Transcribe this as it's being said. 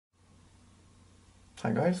Hi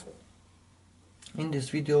guys, in this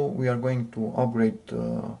video we are going to upgrade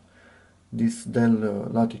this DELL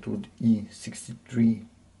Latitude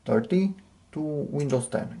E6330 to Windows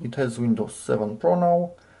 10. It has Windows 7 Pro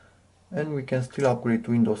now, and we can still upgrade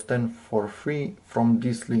to Windows 10 for free from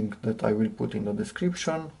this link that I will put in the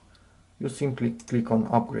description. You simply click on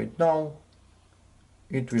upgrade now,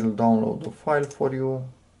 it will download the file for you.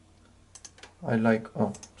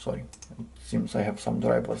 Oh sorry, it seems I have some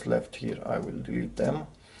drivers left here, I will delete them.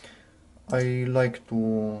 I like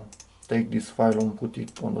to take this file and put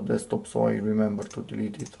it on the desktop so I remember to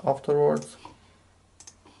delete it afterwards.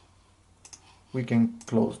 We can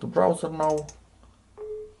close the browser now,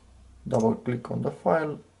 double click on the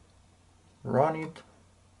file, run it,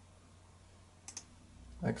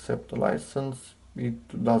 accept the license.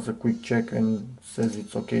 It does a quick check and says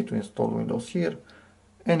it's okay to install Windows here,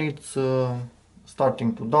 and it's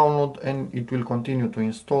starting to download, and it will continue to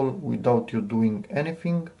install without you doing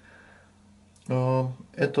anything.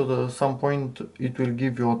 At some point it will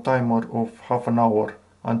give you a timer of half an hour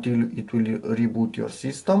until it will reboot your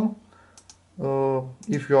system.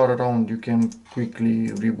 If you are around, you can quickly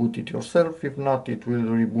reboot it yourself. If not, it will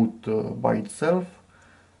reboot by itself,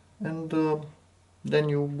 and then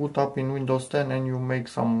you boot up in Windows 10 and you make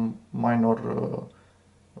some minor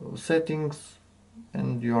settings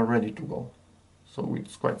and you are ready to go. So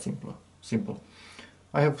it's quite simple.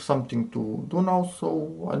 I have something to do now,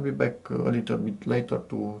 so I'll be back a little bit later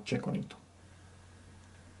to check on it.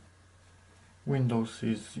 Windows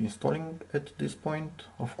is installing at this point.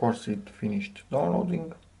 Of course it finished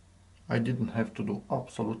downloading. I didn't have to do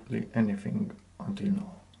absolutely anything until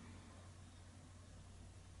now.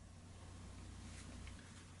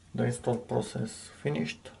 The install process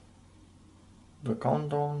finished. The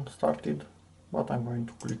countdown started, but I'm going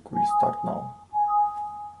to click restart now.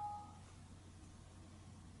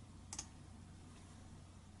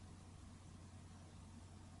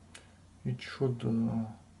 It should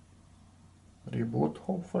reboot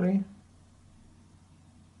hopefully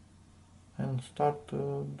and start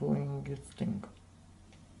doing its thing.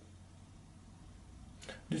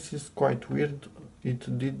 This is quite weird.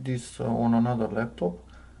 It did this on another laptop.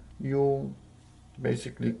 You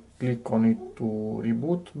basically click on it to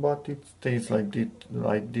reboot, but it stays like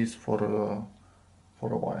this for a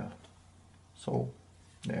while. So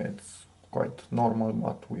yeah, it's quite normal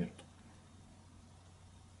but weird.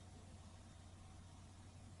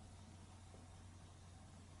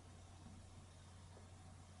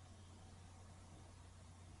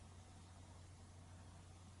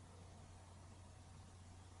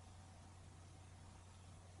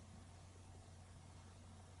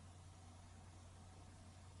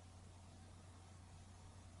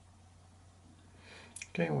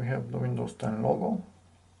 Okay, we have the Windows 10 logo.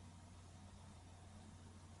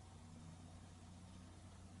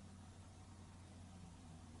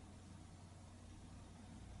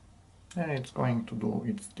 And it's going to do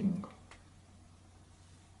its thing.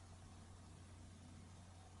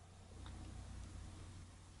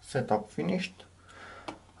 Setup finished.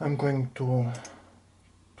 I'm going to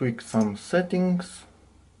tweak some settings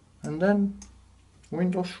and then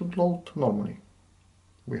Windows should load normally,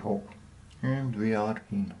 we hope. And we are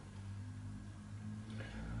in.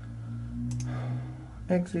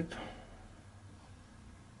 Exit.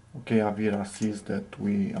 Okay, Avira sees that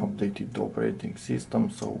we updated the operating system,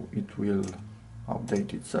 so it will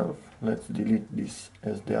update itself. Let's delete this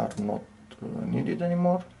as they are not needed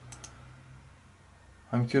anymore.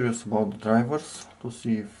 I'm curious about the drivers to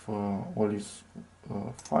see if all is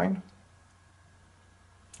fine.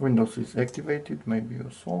 Windows is activated, maybe you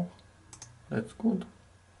saw. That's good.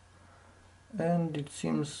 And it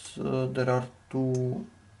seems there are two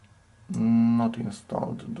not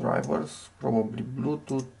installed drivers, probably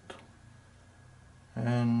Bluetooth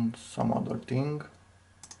and some other thing,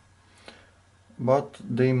 but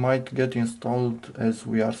they might get installed as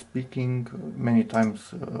we are speaking. Many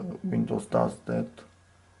times Windows does that.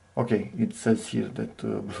 Okay, it says here that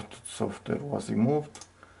Bluetooth software was removed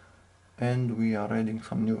and we are adding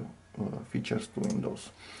some new features to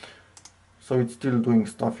Windows. So it's still doing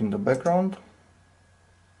stuff in the background.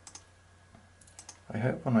 I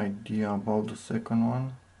have an idea about the second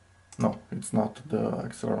one. No, it's not the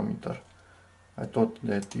accelerometer. I thought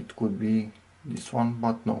that it could be this one,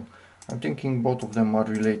 but no. I'm thinking both of them are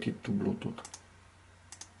related to Bluetooth.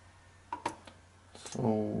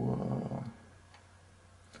 So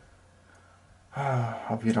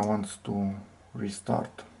Avira wants to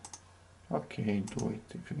restart. Okay, do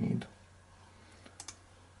it if you need.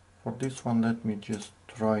 For this one, let me just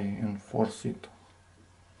try and force it.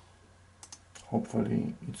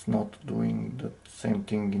 Hopefully it's not doing the same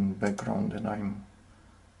thing in background and I'm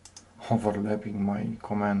overlapping my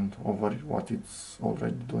command over what it's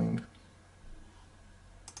already doing.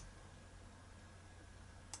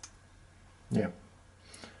 Yeah,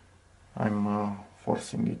 I'm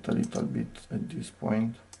forcing it a little bit at this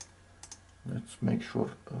point. Let's make sure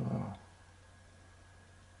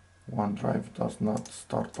OneDrive does not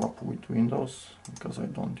start up with Windows, because I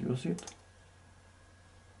don't use it.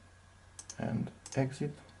 And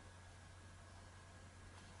exit.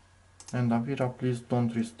 And Avira, please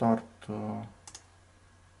don't restart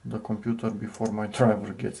the computer before my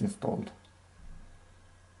driver gets installed.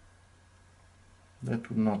 That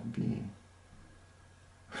would not be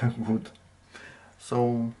good.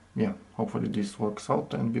 So yeah, hopefully this works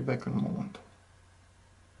out, and be back in a moment.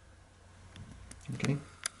 Okay,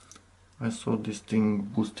 I saw this thing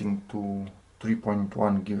boosting to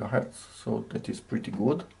 3.1 gigahertz, so that is pretty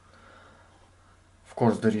good. Of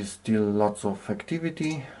course, there is still lots of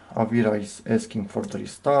activity. Avira is asking for the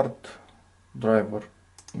restart, driver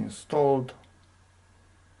installed.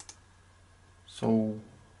 So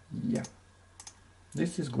yeah,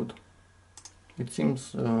 this is good. It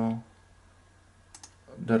seems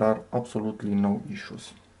there are absolutely no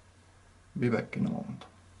issues. Be back in a moment.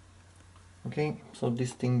 Okay, so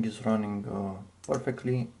this thing is running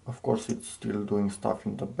perfectly. Of course, it's still doing stuff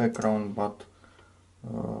in the background, but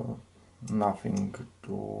nothing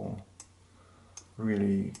to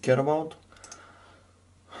really care about.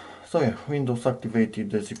 So yeah, Windows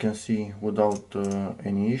activated, as you can see, without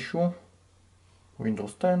any issue.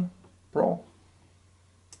 Windows 10 Pro.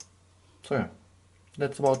 So yeah,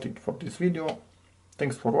 that's about it for this video.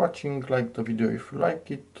 Thanks for watching. Like the video if you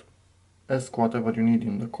like it. Ask whatever you need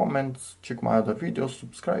in the comments. Check my other videos,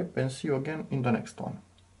 subscribe, and see you again in the next one.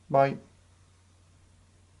 Bye.